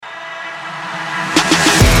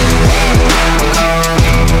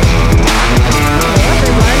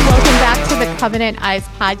Covenant Eyes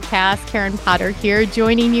podcast. Karen Potter here,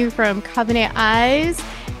 joining you from Covenant Eyes.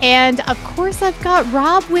 And of course, I've got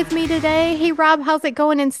Rob with me today. Hey, Rob, how's it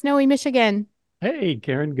going in snowy Michigan? Hey,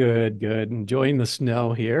 Karen, good. Enjoying the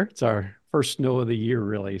snow here. It's our first snow of the year,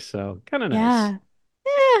 really. So kind of nice.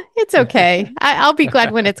 Yeah, it's okay. I'll be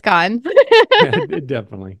glad when it's gone.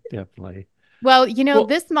 Definitely. Well, Well,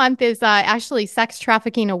 this month is actually Sex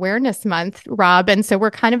Trafficking Awareness Month, Rob. And so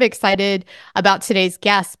we're kind of excited about today's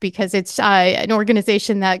guest because it's an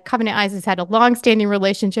organization that Covenant Eyes has had a long-standing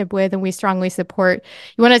relationship with, and we strongly support.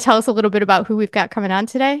 You want to tell us a little bit about who we've got coming on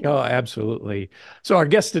today? oh, absolutely. So our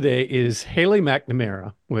guest today is Haley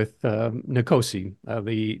McNamara with NCOSE,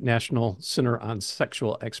 the National Center on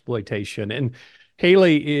Sexual Exploitation. And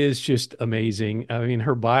Haley is just amazing. I mean,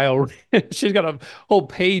 her bio, she's got a whole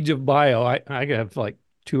page of bio. I have like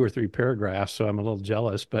two or three paragraphs, so I'm a little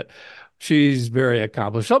jealous, but she's very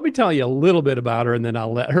accomplished. Let me tell you a little bit about her, and then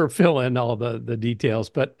I'll let her fill in all the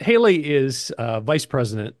details. But Haley is vice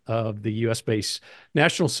president of the U.S.-based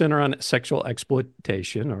National Center on Sexual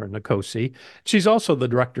Exploitation, or NCOSE. She's also the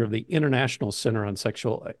director of the International Center on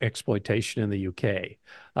Sexual Exploitation in the UK.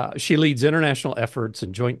 She leads international efforts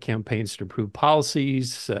and joint campaigns to improve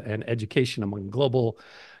policies and education among global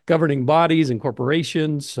governing bodies and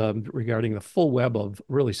corporations regarding the full web of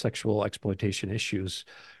really sexual exploitation issues.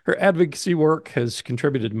 Her advocacy work has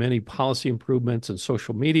contributed to many policy improvements in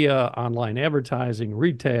social media, online advertising,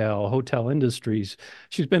 retail, hotel industries.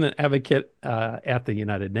 She's been an advocate at the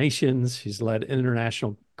United Nations. She's led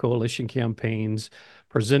international coalition campaigns,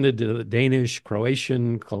 presented to the Danish,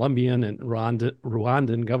 Croatian, Colombian, and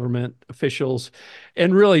Rwandan government officials,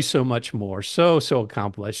 and really so much more. So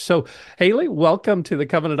accomplished. So, Haley, welcome to the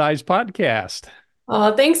Covenant Eyes podcast.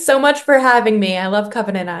 Oh, thanks so much for having me. I love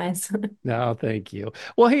Covenant Eyes. No, thank you.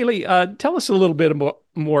 Well, Haley, tell us a little bit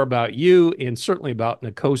more about you and certainly about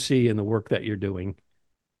NCOSE and the work that you're doing.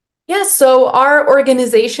 Yeah, so our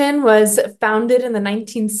organization was founded in the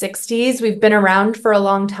 1960s. We've been around for a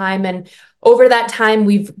long time, and over that time,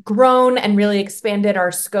 we've grown and really expanded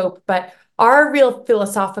our scope. But our real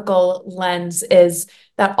philosophical lens is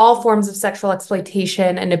that all forms of sexual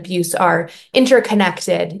exploitation and abuse are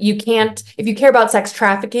interconnected. You can't, if you care about sex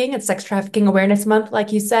trafficking, it's Sex Trafficking Awareness Month,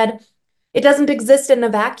 like you said, it doesn't exist in a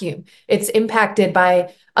vacuum. It's impacted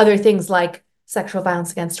by other things like sexual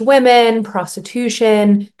violence against women,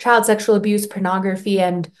 prostitution, child sexual abuse, pornography,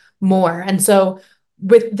 and more. And so,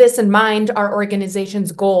 with this in mind, our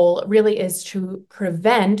organization's goal really is to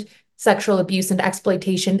prevent sexual abuse and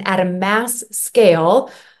exploitation at a mass scale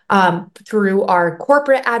through our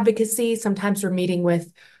corporate advocacy. Sometimes we're meeting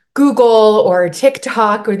with Google or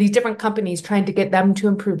TikTok or these different companies trying to get them to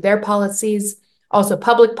improve their policies, also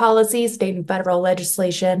public policy, state and federal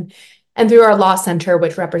legislation, and through our law center,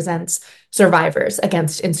 which represents survivors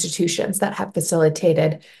against institutions that have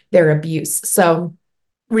facilitated their abuse. So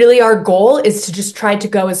really our goal is to just try to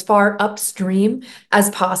go as far upstream as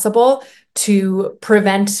possible to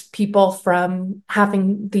prevent people from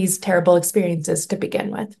having these terrible experiences to begin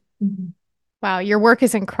with. Mhm. Wow, your work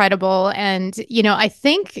is incredible. And, I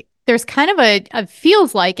think there's kind of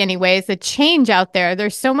feels like anyways, a change out there.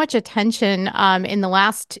 There's so much attention in the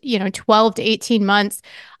last, 12 to 18 months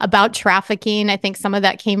about trafficking. I think some of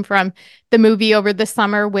that came from the movie over the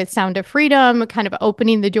summer with Sound of Freedom, kind of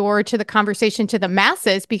opening the door to the conversation to the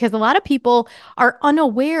masses, because a lot of people are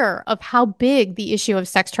unaware of how big the issue of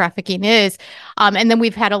sex trafficking is. And then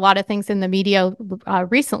we've had a lot of things in the media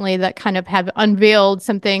recently that kind of have unveiled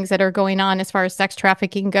some things that are going on as far as sex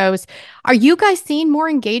trafficking goes. Are you guys seeing more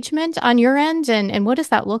engagement on your end? And what does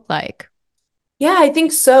that look like? Yeah, I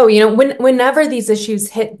think so. Whenever these issues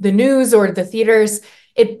hit the news or the theaters,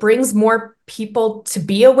 it brings more people to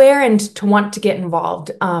be aware and to want to get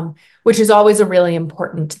involved, which is always a really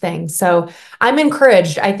important thing. So I'm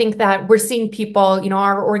encouraged. I think that we're seeing people,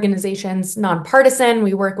 our organization's nonpartisan.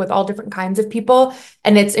 We work with all different kinds of people,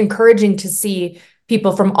 and it's encouraging to see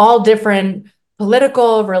people from all different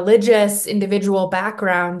political, religious, individual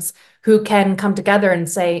backgrounds who can come together and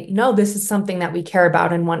say, no, this is something that we care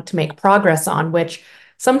about and want to make progress on, which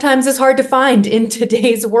sometimes is hard to find in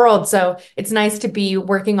today's world. So it's nice to be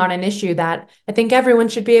working on an issue that I think everyone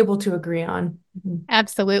should be able to agree on. Mhm.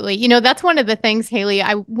 Absolutely. That's one of the things, Haley,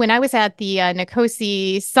 when I was at the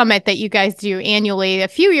NCOSE summit that you guys do annually a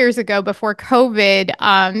few years ago before COVID,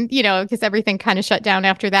 because everything kind of shut down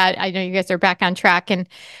after that. I know you guys are back on track.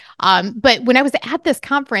 But when I was at this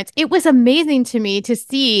conference, it was amazing to me to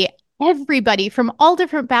see everybody from all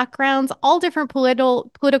different backgrounds, all different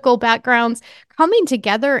political backgrounds coming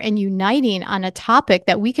together and uniting on a topic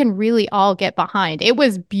that we can really all get behind. It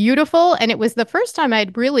was beautiful, and it was the first time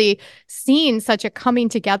I'd really seen such a coming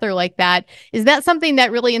together like that. Is that something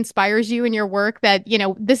that really inspires you in your work, that,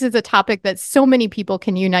 this is a topic that so many people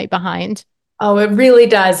can unite behind? Oh, it really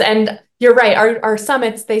does. And you're right. Our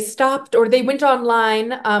summits, they stopped or they went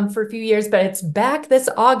online for a few years, but it's back this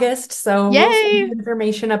August. So we'll send Yay! you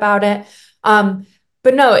information about it. Um,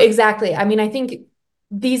 but no, exactly. I mean, I think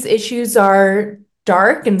these issues are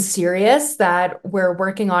dark and serious that we're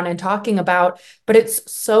working on and talking about, but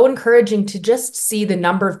it's so encouraging to just see the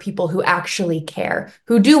number of people who actually care,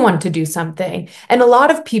 who do want to do something. And a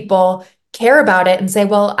lot of people care about it and say,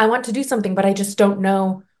 well, I want to do something, but I just don't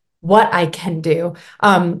know what I can do,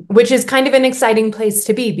 which is kind of an exciting place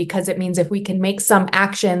to be, because it means if we can make some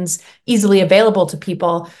actions easily available to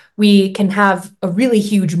people, we can have a really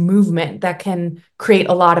huge movement that can create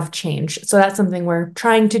a lot of change. So that's something we're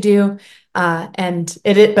trying to do. But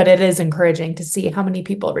it is encouraging to see how many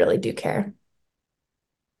people really do care.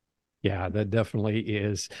 Yeah, that definitely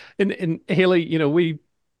is. And Haley, we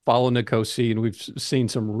follow NCOSE and we've seen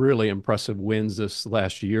some really impressive wins this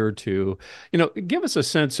last year or two. Give us a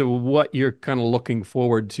sense of what you're kind of looking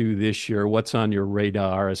forward to this year. What's on your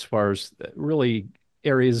radar as far as really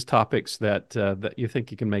areas, topics that you think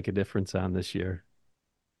you can make a difference on this year?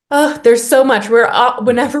 Oh, there's so much.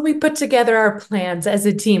 Whenever we put together our plans as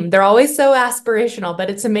a team, they're always so aspirational, but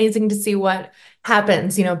it's amazing to see what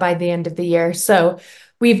happens, by the end of the year. So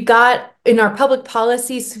we've got in our public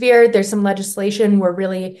policy sphere, there's some legislation we're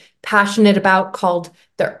really passionate about called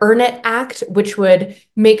the Earn It Act, which would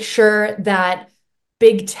make sure that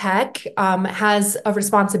big tech has a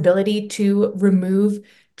responsibility to remove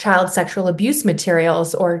child sexual abuse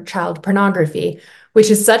materials or child pornography, which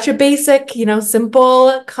is such a basic,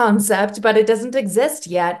 simple concept, but it doesn't exist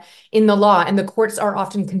yet in the law. And the courts are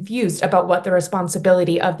often confused about what the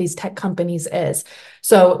responsibility of these tech companies is.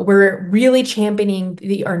 So we're really championing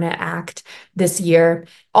the Earn It Act this year.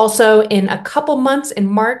 Also, in a couple months in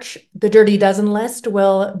March, the Dirty Dozen list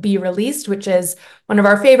will be released, which is one of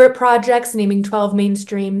our favorite projects, naming 12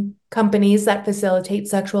 mainstream companies that facilitate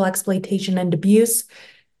sexual exploitation and abuse.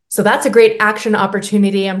 So that's a great action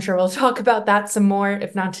opportunity. I'm sure we'll talk about that some more,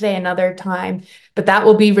 if not today, another time. But that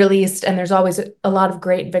will be released, and there's always a lot of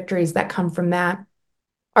great victories that come from that.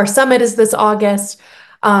 Our summit is this August.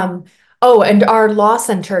 And our law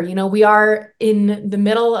center, we are in the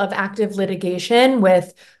middle of active litigation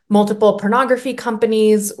with multiple pornography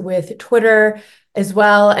companies, with Twitter as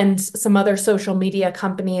well, and some other social media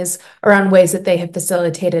companies around ways that they have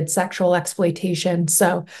facilitated sexual exploitation.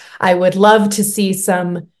 So I would love to see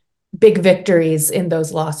some big victories in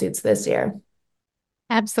those lawsuits this year.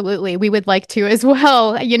 Absolutely. We would like to as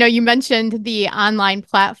well. You mentioned the online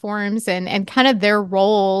platforms and kind of their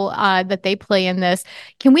role that they play in this.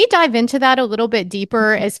 Can we dive into that a little bit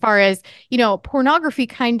deeper as far as, pornography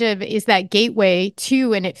kind of is that gateway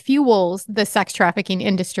to, and it fuels the sex trafficking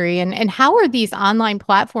industry. And how are these online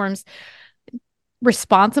platforms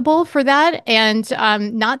responsible for that and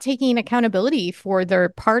not taking accountability for their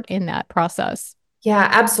part in that process? Yeah,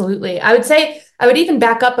 absolutely. I would say I would even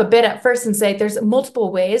back up a bit at first and say there's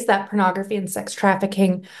multiple ways that pornography and sex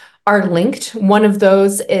trafficking are linked. One of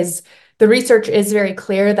those is the research is very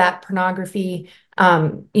clear that pornography,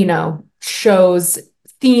 shows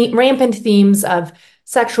rampant themes of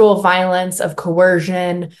sexual violence, of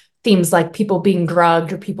coercion, themes like people being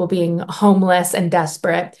drugged or people being homeless and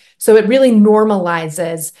desperate. So it really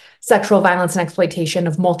normalizes sexual violence and exploitation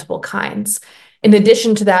of multiple kinds. In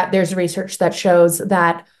addition to that, there's research that shows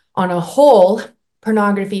that on a whole,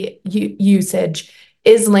 pornography usage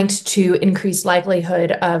is linked to increased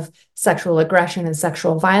likelihood of sexual aggression and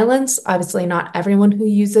sexual violence. Obviously, not everyone who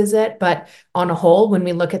uses it, but on a whole, when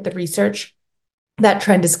we look at the research, that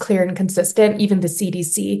trend is clear and consistent. Even the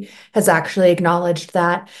CDC has actually acknowledged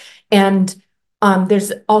that. And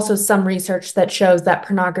there's also some research that shows that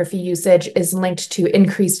pornography usage is linked to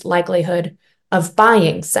increased likelihood of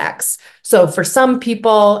buying sex. So for some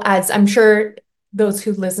people, as I'm sure those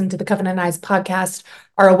who listen to the Covenant Eyes podcast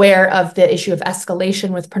are aware of the issue of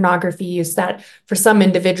escalation with pornography use, that for some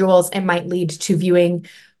individuals, it might lead to viewing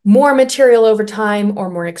more material over time or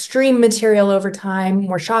more extreme material over time,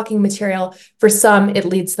 more shocking material. For some, it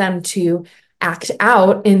leads them to act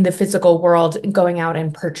out in the physical world, going out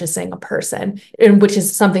and purchasing a person, which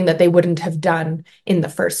is something that they wouldn't have done in the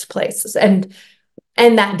first place.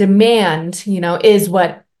 And that demand, is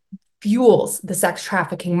what fuels the sex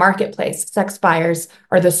trafficking marketplace. Sex buyers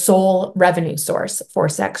are the sole revenue source for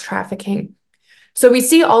sex trafficking. So we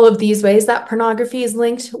see all of these ways that pornography is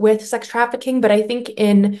linked with sex trafficking, but I think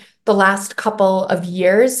in the last couple of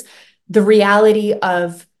years, the reality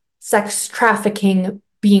of sex trafficking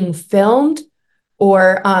being filmed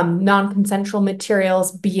or non-consensual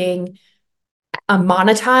materials being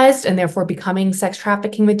monetized and therefore becoming sex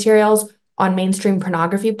trafficking materials on mainstream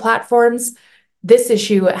pornography platforms, this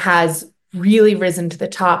issue has really risen to the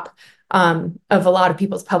top of a lot of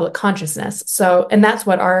people's public consciousness. So, and that's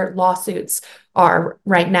what our lawsuits are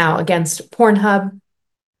right now against Pornhub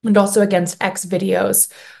and also against X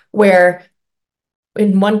videos, where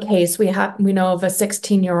in one case we know of a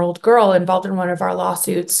 16-year-old girl involved in one of our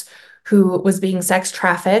lawsuits who was being sex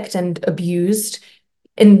trafficked and abused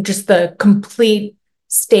in just the complete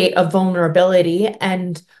state of vulnerability,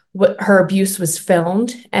 and her abuse was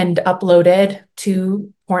filmed and uploaded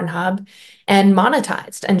to Pornhub and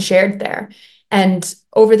monetized and shared there. And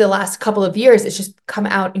over the last couple of years, it's just come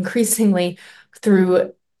out increasingly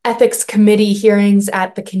through ethics committee hearings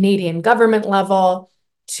at the Canadian government level,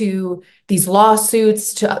 to these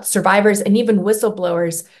lawsuits, to survivors, and even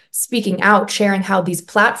whistleblowers speaking out, sharing how these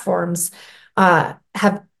platforms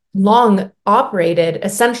have long operated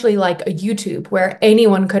essentially like a YouTube, where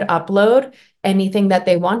anyone could upload anything that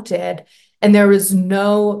they wanted, and there was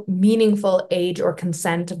no meaningful age or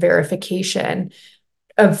consent verification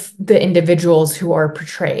of the individuals who are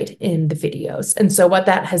portrayed in the videos. And so what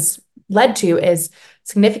that has led to is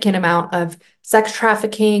significant amount of sex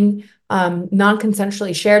trafficking,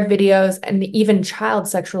 non-consensually shared videos, and even child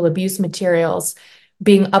sexual abuse materials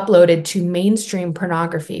being uploaded to mainstream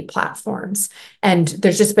pornography platforms. And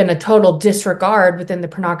there's just been a total disregard within the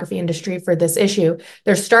pornography industry for this issue.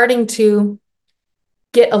 They're starting to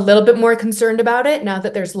get a little bit more concerned about it now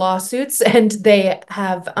that there's lawsuits, and they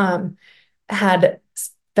have had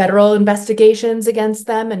federal investigations against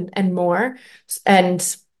them and more.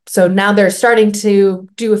 And so now they're starting to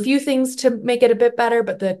do a few things to make it a bit better,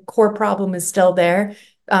 but the core problem is still there.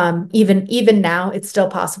 Even now, it's still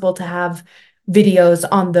possible to have videos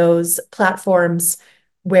on those platforms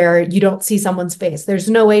where you don't see someone's face. There's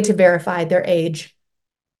no way to verify their age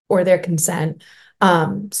or their consent.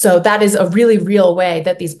 So that is a really real way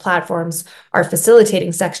that these platforms are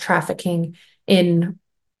facilitating sex trafficking in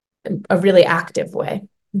a really active way.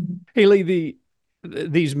 Haley,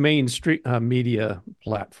 these mainstream media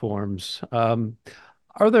platforms,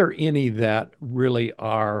 are there any that really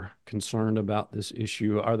are concerned about this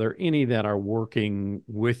issue? Are there any that are working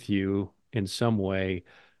with you in some way,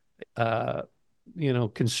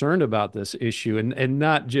 concerned about this issue, and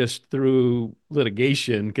not just through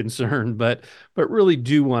litigation concern, but really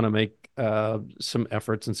do want to make some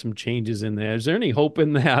efforts and some changes in there? Is there any hope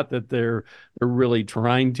in that they're really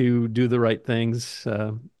trying to do the right things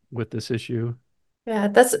with this issue? Yeah,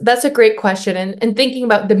 that's a great question. And thinking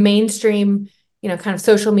about the mainstream, kind of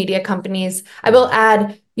social media companies, I will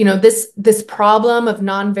add, this problem of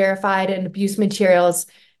non-verified and abuse materials,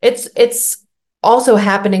 it's also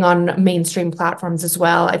happening on mainstream platforms as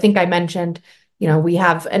well. I think I mentioned, we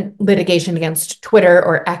have a litigation against Twitter,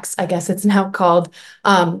 or X, I guess it's now called,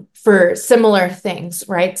 for similar things,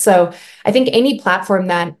 right? So I think any platform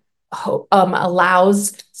that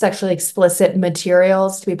allows sexually explicit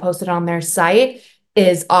materials to be posted on their site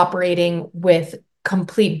is operating with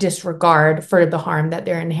complete disregard for the harm that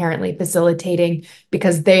they're inherently facilitating,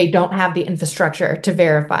 because they don't have the infrastructure to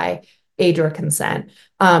verify age or consent.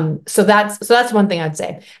 So that's one thing I'd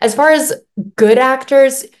say. As far as good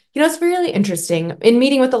actors, it's really interesting. In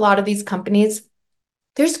meeting with a lot of these companies,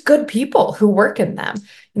 there's good people who work in them.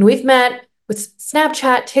 And we've met with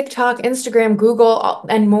Snapchat, TikTok, Instagram, Google,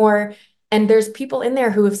 and more. And there's people in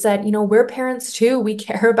there who have said, we're parents too. We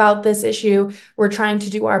care about this issue. We're trying to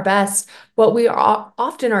do our best. What we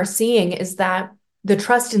often are seeing is that the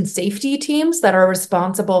trust and safety teams that are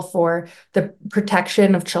responsible for the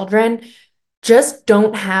protection of children just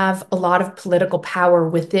don't have a lot of political power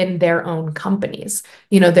within their own companies.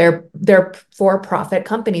 They're for-profit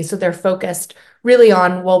companies, so they're focused really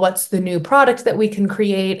on, well, what's the new product that we can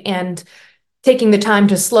create, and taking the time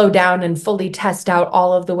to slow down and fully test out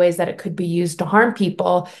all of the ways that it could be used to harm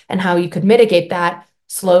people and how you could mitigate that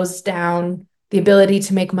slows down the ability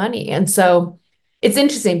to make money. And so it's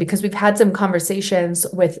interesting because we've had some conversations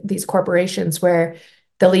with these corporations where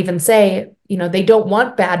they'll even say, they don't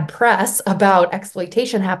want bad press about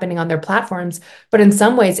exploitation happening on their platforms, but in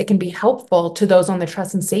some ways it can be helpful to those on the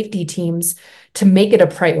trust and safety teams to make it a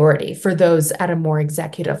priority for those at a more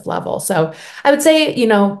executive level. So I would say,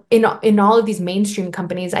 in all of these mainstream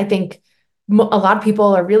companies, I think a lot of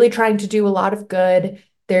people are really trying to do a lot of good.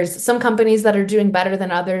 There's some companies that are doing better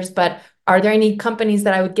than others, but Are there any companies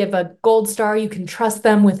that I would give a gold star? You can trust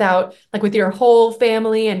them without, like, with your whole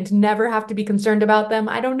family and never have to be concerned about them.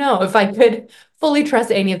 I don't know if I could fully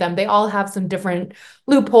trust any of them. They all have some different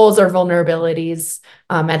loopholes or vulnerabilities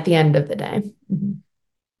at the end of the day. Mm-hmm.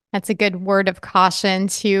 That's a good word of caution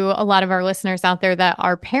to a lot of our listeners out there that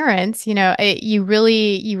are parents. You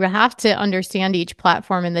have to understand each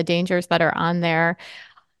platform and the dangers that are on there.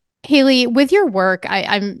 Haley, with your work,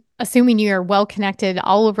 I'm assuming you are well connected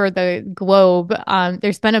all over the globe.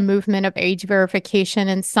 There's been a movement of age verification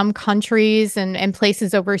in some countries and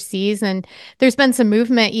places overseas, and there's been some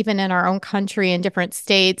movement even in our own country in different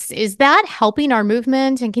states. Is that helping our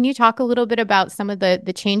movement? And can you talk a little bit about some of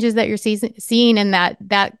the changes that you're seeing in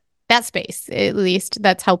that space, at least,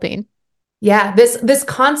 that's helping? Yeah, this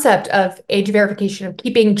concept of age verification, of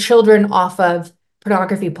keeping children off of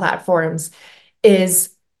pornography platforms,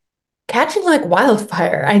 is catching like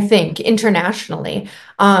wildfire, I think, internationally.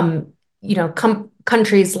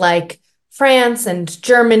 Countries like France and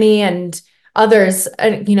Germany and others,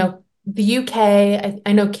 the UK,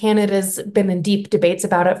 I know Canada's been in deep debates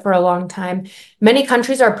about it for a long time. Many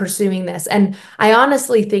countries are pursuing this. And I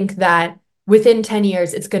honestly think that within 10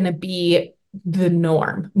 years, it's going to be the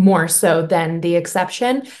norm more so than the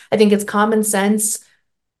exception. I think it's common sense.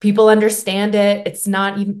 People understand it. It's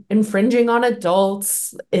not infringing on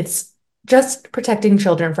adults. It's just protecting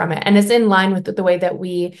children from it. And it's in line with the way that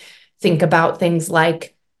we think about things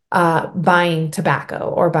like buying tobacco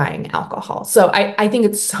or buying alcohol. So I think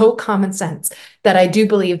it's so common sense that I do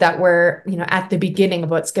believe that we're, at the beginning of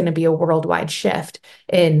what's going to be a worldwide shift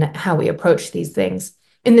in how we approach these things.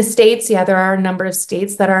 In the States, yeah, there are a number of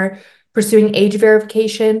states that are pursuing age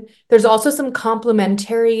verification. There's also some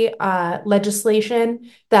complementary legislation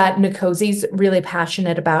that NCOSE is really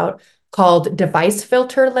passionate about called device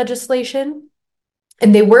filter legislation.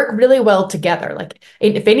 And they work really well together. Like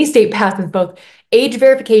if any state passes both age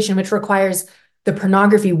verification, which requires the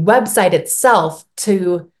pornography website itself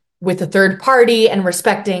to, with a third party and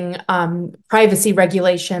respecting privacy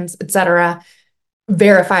regulations, et cetera,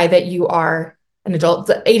 verify that you are an adult.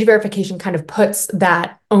 The age verification kind of puts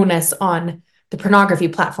that onus on the pornography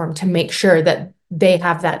platform to make sure that they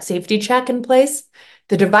have that safety check in place.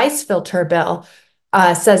 The device filter bill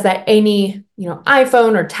says that any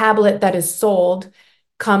iPhone or tablet that is sold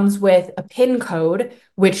comes with a PIN code,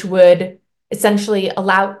 which would essentially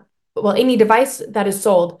allow, any device that is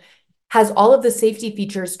sold has all of the safety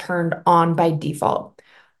features turned on by default.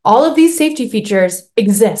 All of these safety features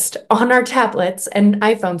exist on our tablets and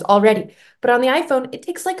iPhones already, but on the iPhone, it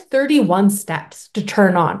takes like 31 steps to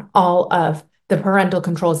turn on all of the parental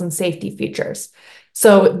controls and safety features.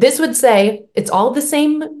 So this would say it's all the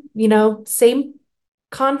same, same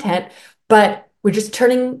content, but we're just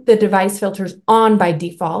turning the device filters on by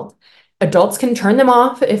default. Adults can turn them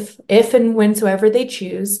off if and whensoever they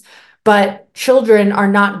choose, but children are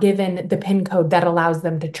not given the PIN code that allows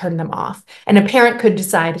them to turn them off. And a parent could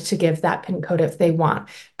decide to give that PIN code if they want,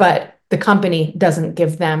 but the company doesn't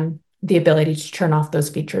give them the ability to turn off those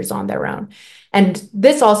features on their own. And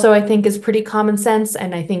this also, I think, is pretty common sense.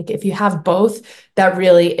 And I think if you have both, that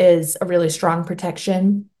really is a really strong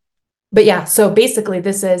protection. But yeah, so basically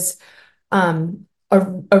this is a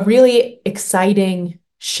really exciting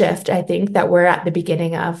shift, I think, that we're at the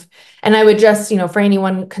beginning of. And I would just, for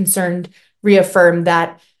anyone concerned, reaffirm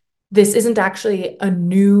that this isn't actually a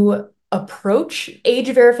new approach.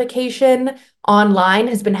 Age verification online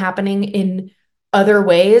has been happening in other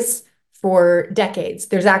ways for decades.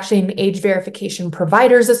 There's actually an Age Verification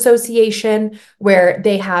Providers Association where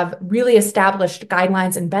they have really established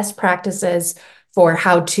guidelines and best practices for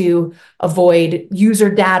how to avoid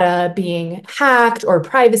user data being hacked or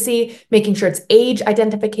privacy, making sure it's age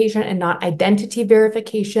identification and not identity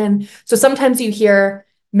verification. So sometimes you hear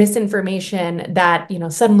misinformation that,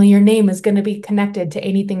 suddenly your name is going to be connected to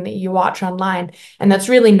anything that you watch online. And that's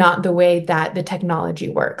really not the way that the technology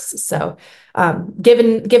works. So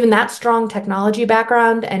given that strong technology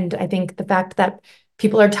background, and I think the fact that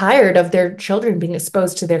people are tired of their children being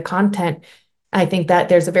exposed to their content, I think that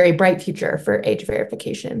there's a very bright future for age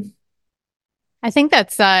verification. I think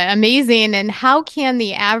that's amazing. And how can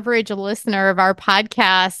the average listener of our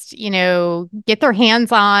podcast, get their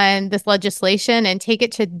hands on this legislation and take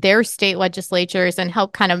it to their state legislatures and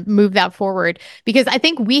help kind of move that forward? Because I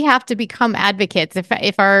think we have to become advocates.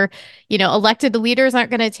 If our, elected leaders aren't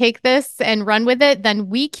going to take this and run with it, then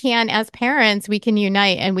we can, as parents, we can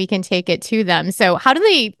unite and we can take it to them. So how do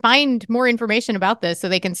they find more information about this so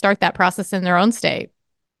they can start that process in their own state?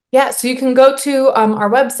 Yeah, so you can go to our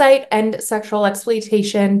website,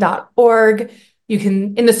 endsexualexploitation.org. You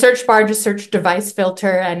can, in the search bar, just search device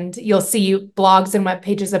filter and you'll see blogs and web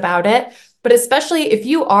pages about it. But especially if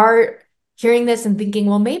you are hearing this and thinking,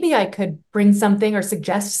 well, maybe I could bring something or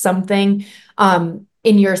suggest something in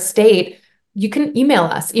your state, you can email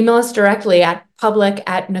us. Email us directly at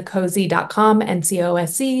public@ncose.com,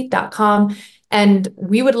 NCOSE.com. And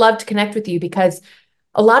we would love to connect with you because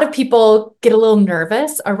a lot of people get a little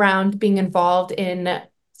nervous around being involved in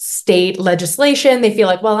state legislation. They feel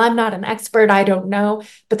like, well, I'm not an expert, I don't know.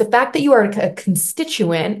 But the fact that you are a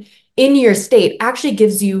constituent in your state actually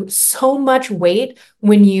gives you so much weight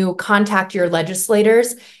when you contact your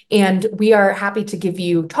legislators. And we are happy to give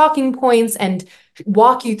you talking points and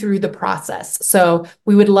walk you through the process. So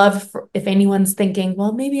we would love if anyone's thinking,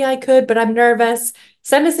 well, maybe I could, but I'm nervous,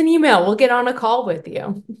 send us an email. We'll get on a call with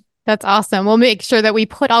you. That's awesome. We'll make sure that we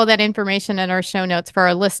put all that information in our show notes for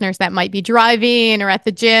our listeners that might be driving or at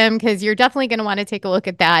the gym, because you're definitely going to want to take a look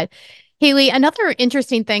at that. Haley, another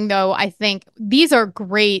interesting thing, though, I think these are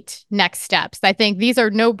great next steps. I think these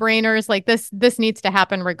are no-brainers. Like this needs to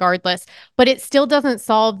happen regardless, but it still doesn't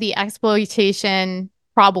solve the exploitation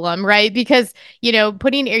problem, right? Because,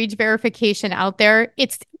 putting age verification out there,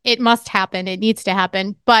 it must happen. It needs to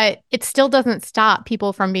happen, but it still doesn't stop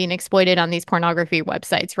people from being exploited on these pornography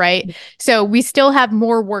websites, right? So we still have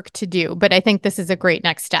more work to do, but I think this is a great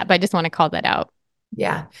next step. I just want to call that out.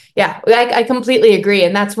 Yeah. I completely agree.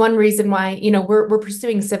 And that's one reason why, we're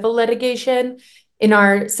pursuing civil litigation. In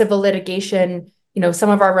our civil litigation, some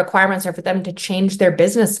of our requirements are for them to change their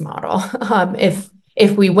business model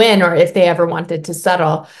if we win or if they ever wanted to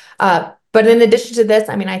settle. But in addition to this,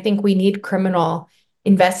 I think we need criminal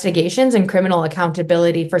investigations and criminal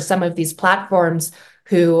accountability for some of these platforms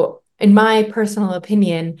who, in my personal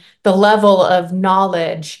opinion, the level of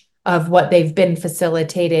knowledge of what they've been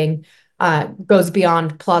facilitating goes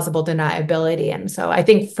beyond plausible deniability. And so I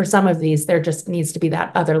think for some of these, there just needs to be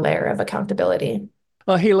that other layer of accountability.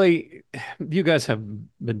 Well, Haley, you guys have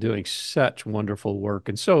been doing such wonderful work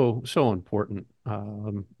and so important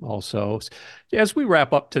also. As we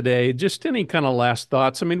wrap up today, just any kind of last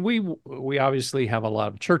thoughts? We obviously have a lot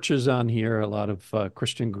of churches on here, a lot of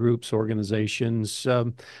Christian groups, organizations.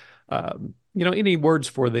 Any words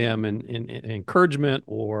for them and encouragement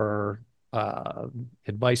or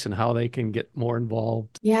advice on how they can get more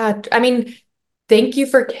involved? Yeah, thank you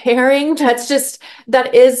for caring. That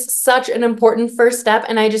is such an important first step.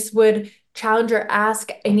 And I just would challenge or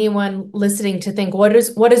ask anyone listening to think, what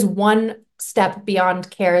is one step beyond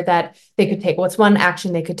care that they could take? What's one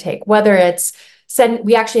action they could take? Whether it's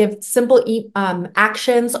we actually have simple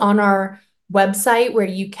actions on our website where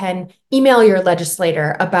you can email your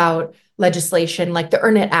legislator about legislation like the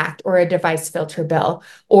Earn It Act or a device filter bill,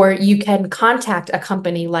 or you can contact a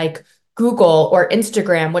company like Google or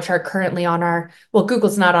Instagram, which are currently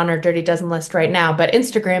Google's not on our Dirty Dozen list right now, but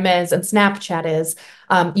Instagram is and Snapchat is.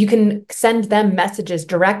 You can send them messages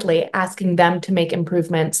directly asking them to make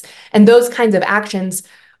improvements. And those kinds of actions,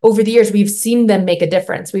 over the years, we've seen them make a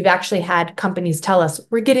difference. We've actually had companies tell us,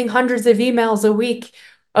 we're getting hundreds of emails a week.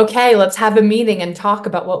 Okay, let's have a meeting and talk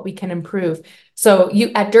about what we can improve. So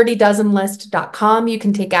at dirtydozenlist.com, you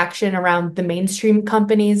can take action around the mainstream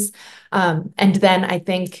companies. And then I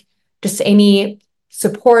think just any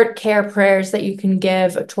support, care, prayers that you can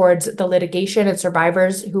give towards the litigation and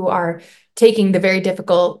survivors who are taking the very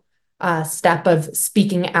difficult step of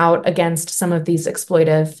speaking out against some of these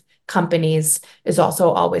exploitive companies is also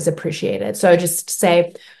always appreciated. So I just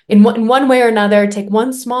say, in one way or another, take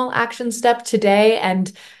one small action step today,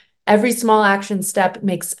 and every small action step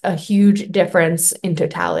makes a huge difference in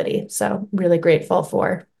totality. So really grateful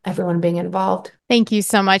for everyone being involved. Thank you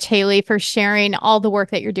so much, Haley, for sharing all the work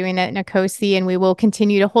that you're doing at NCOSE, and we will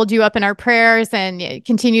continue to hold you up in our prayers and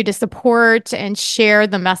continue to support and share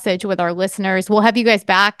the message with our listeners. We'll have you guys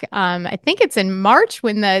back. I think it's in March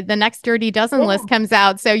when the next Dirty Dozen list comes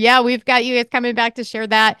out. So yeah, we've got you guys coming back to share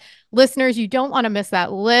that. Listeners, you don't want to miss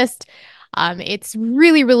that list. It's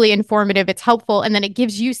really, really informative. It's helpful. And then it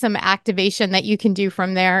gives you some activation that you can do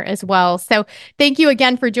from there as well. So thank you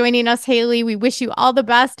again for joining us, Haley. We wish you all the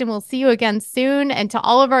best and we'll see you again soon. And to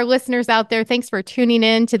all of our listeners out there, thanks for tuning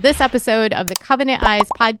in to this episode of the Covenant Eyes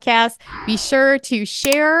podcast. Be sure to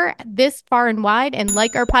share this far and wide and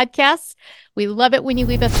like our podcasts. We love it when you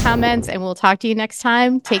leave us comments, and we'll talk to you next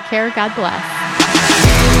time. Take care. God bless.